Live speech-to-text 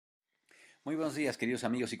Muy buenos días, queridos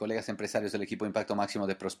amigos y colegas empresarios del equipo Impacto Máximo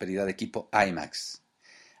de Prosperidad, equipo IMAX.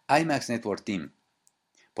 IMAX Network Team.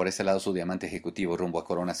 Por este lado, su diamante ejecutivo rumbo a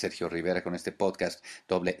Corona, Sergio Rivera, con este podcast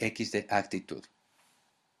doble X de actitud.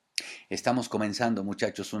 Estamos comenzando,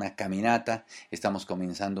 muchachos, una caminata, estamos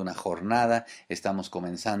comenzando una jornada, estamos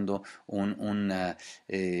comenzando una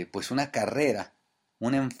carrera,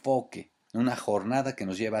 un enfoque, una jornada que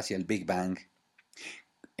nos lleva hacia el Big Bang,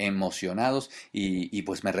 emocionados y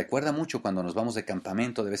pues me recuerda mucho cuando nos vamos de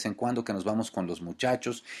campamento de vez en cuando, que nos vamos con los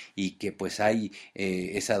muchachos y que pues hay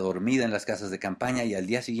esa dormida en las casas de campaña, y al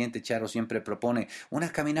día siguiente Charo siempre propone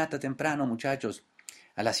una caminata temprano, muchachos,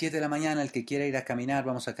 a las 7 de la mañana. El que quiera ir a caminar,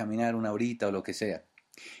 vamos a caminar una horita o lo que sea.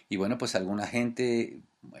 Y bueno, pues alguna gente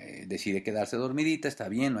decide quedarse dormidita, está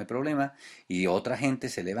bien, no hay problema. Y otra gente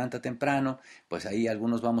se levanta temprano, pues ahí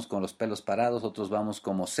algunos vamos con los pelos parados, otros vamos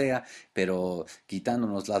como sea, pero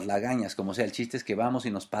quitándonos las lagañas, como sea. El chiste es que vamos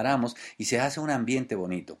y nos paramos y se hace un ambiente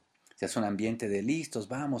bonito. Se hace un ambiente de listos,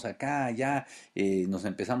 vamos acá, allá, nos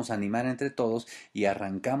empezamos a animar entre todos y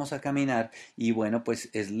arrancamos a caminar. Y bueno, pues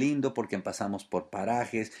es lindo porque pasamos por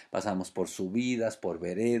parajes, pasamos por subidas, por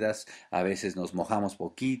veredas, a veces nos mojamos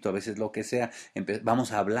poquito, a veces lo que sea.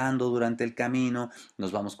 Vamos hablando durante el camino,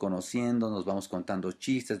 nos vamos conociendo, nos vamos contando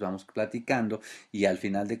chistes, vamos platicando, y al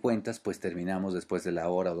final de cuentas pues terminamos después de la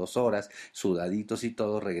hora o 2 horas, sudaditos y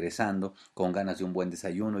todo, regresando con ganas de un buen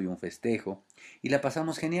desayuno y un festejo, y la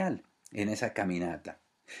pasamos genial en esa caminata.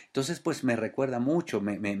 Entonces pues me recuerda mucho,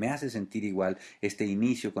 me hace sentir igual este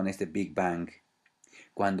inicio con este Big Bang,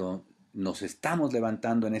 cuando nos estamos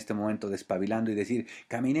levantando en este momento, despabilando y decir,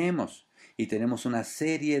 caminemos. Y tenemos una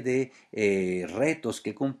serie de retos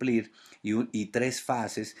que cumplir y 3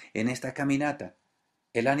 fases en esta caminata.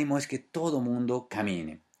 El ánimo es que todo mundo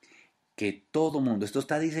camine, que todo mundo, esto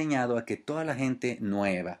está diseñado a que toda la gente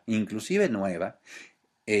nueva, inclusive nueva,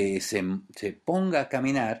 se ponga a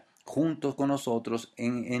caminar junto con nosotros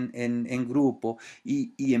en grupo,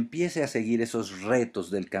 y empiece a seguir esos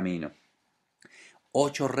retos del camino.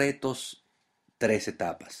 8 retos, 3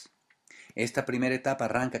 etapas. Esta primera etapa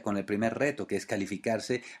arranca con el primer reto, que es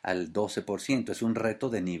calificarse al 12%. Es un reto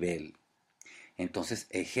de nivel. Entonces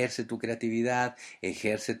ejerce tu creatividad,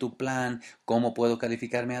 ejerce tu plan. ¿Cómo puedo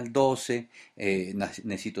calificarme al 12?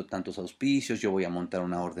 Necesito tantos auspicios, yo voy a montar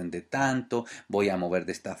una orden de tanto, voy a mover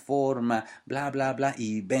de esta forma, bla, bla, bla,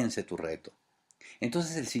 y vence tu reto.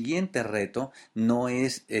 Entonces el siguiente reto no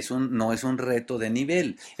es un reto de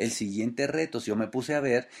nivel. El siguiente reto, si yo me puse a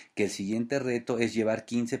ver, que el siguiente reto es llevar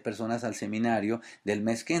 15 personas al seminario del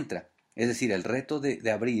mes que entra. Es decir, el reto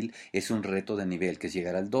de abril es un reto de nivel, que es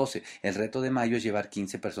llegar al 12. El reto de mayo es llevar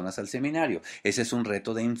 15 personas al seminario. Ese es un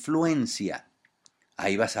reto de influencia.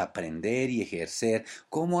 Ahí vas a aprender y ejercer.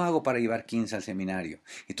 ¿Cómo hago para llevar 15 al seminario?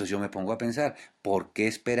 Entonces yo me pongo a pensar, ¿por qué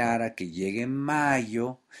esperar a que llegue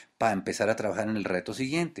mayo para empezar a trabajar en el reto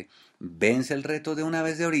siguiente? Vence el reto de una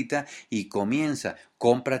vez de ahorita y comienza.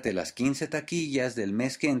 Cómprate las 15 taquillas del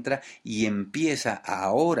mes que entra y empieza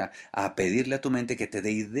ahora a pedirle a tu mente que te dé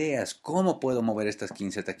ideas. ¿Cómo puedo mover estas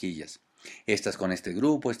 15 taquillas? Estas con este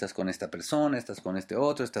grupo, estas con esta persona, estas con este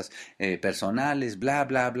otro, estas personales, bla,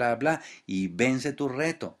 bla, bla, bla, y vence tu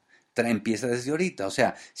reto. Empieza desde ahorita. O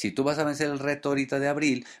sea, si tú vas a vencer el reto ahorita de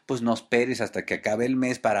abril, pues no esperes hasta que acabe el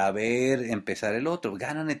mes para ver, empezar el otro.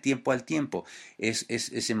 Gánale tiempo al tiempo. Es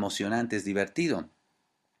emocionante, es divertido.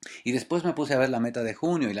 Y después me puse a ver la meta de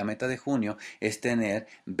junio, y la meta de junio es tener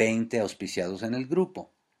 20 auspiciados en el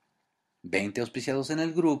grupo. 20 auspiciados en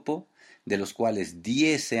el grupo, de los cuales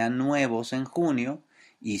 10 sean nuevos en junio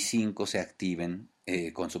y 5 se activen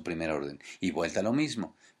con su primer orden. Y vuelta a lo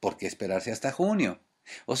mismo, ¿por qué esperarse hasta junio?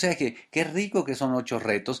 O sea que qué rico que son 8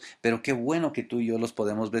 retos, pero qué bueno que tú y yo los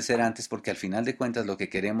podemos vencer antes, porque al final de cuentas lo que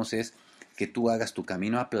queremos es que tú hagas tu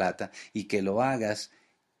camino a plata y que lo hagas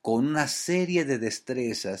con una serie de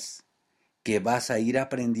destrezas que vas a ir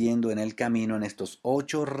aprendiendo en el camino, en estos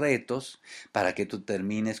 8 retos, para que tú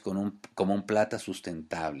termines como un plata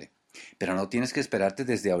sustentable. Pero no tienes que esperarte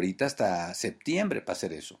desde ahorita hasta septiembre para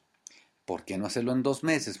hacer eso. ¿Por qué no hacerlo en 2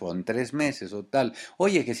 meses o en 3 meses o tal?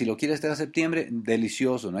 Oye, que si lo quieres hacer a septiembre,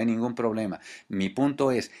 delicioso, no hay ningún problema. Mi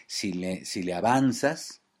punto es, si le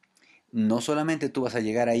avanzas, no solamente tú vas a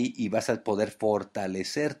llegar ahí y vas a poder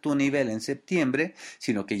fortalecer tu nivel en septiembre,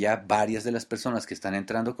 sino que ya varias de las personas que están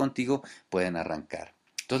entrando contigo pueden arrancar.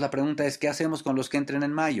 Entonces la pregunta es, ¿qué hacemos con los que entren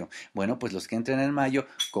en mayo? Bueno, pues los que entren en mayo,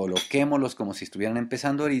 coloquémoslos como si estuvieran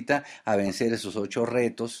empezando ahorita a vencer esos 8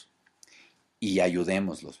 retos y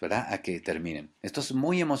ayudémoslos, ¿verdad?, a que terminen. Esto es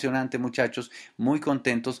muy emocionante, muchachos, muy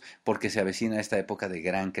contentos porque se avecina esta época de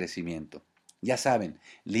gran crecimiento. Ya saben,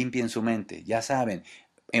 limpien su mente, ya saben,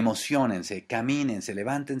 Emociónense, camínense,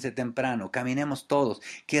 levántense temprano, caminemos todos.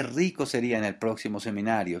 Qué rico sería en el próximo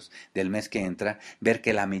seminarios del mes que entra ver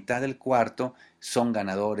que la mitad del cuarto son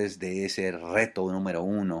ganadores de ese reto número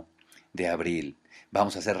 1 de abril.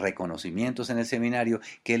 Vamos a hacer reconocimientos en el seminario.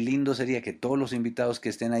 Qué lindo sería que todos los invitados que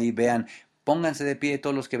estén ahí vean. Pónganse de pie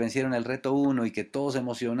todos los que vencieron el reto 1 y que todos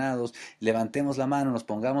emocionados levantemos la mano, nos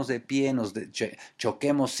pongamos de pie,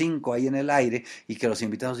 choquemos 5 ahí en el aire y que los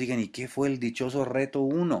invitados digan, ¿y qué fue el dichoso reto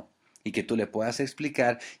 1? Y que tú le puedas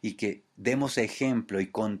explicar y que demos ejemplo y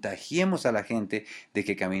contagiemos a la gente de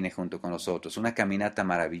que camine junto con nosotros. Una caminata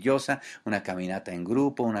maravillosa, una caminata en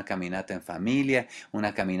grupo, una caminata en familia,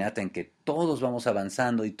 una caminata en que todos vamos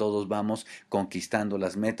avanzando y todos vamos conquistando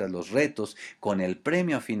las metas, los retos, con el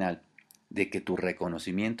premio final de que tu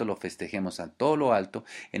reconocimiento lo festejemos a todo lo alto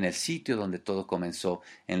en el sitio donde todo comenzó,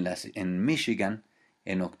 en Michigan,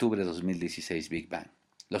 en octubre de 2016, Big Bang.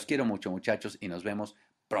 Los quiero mucho, muchachos, y nos vemos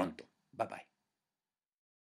pronto. Bye bye.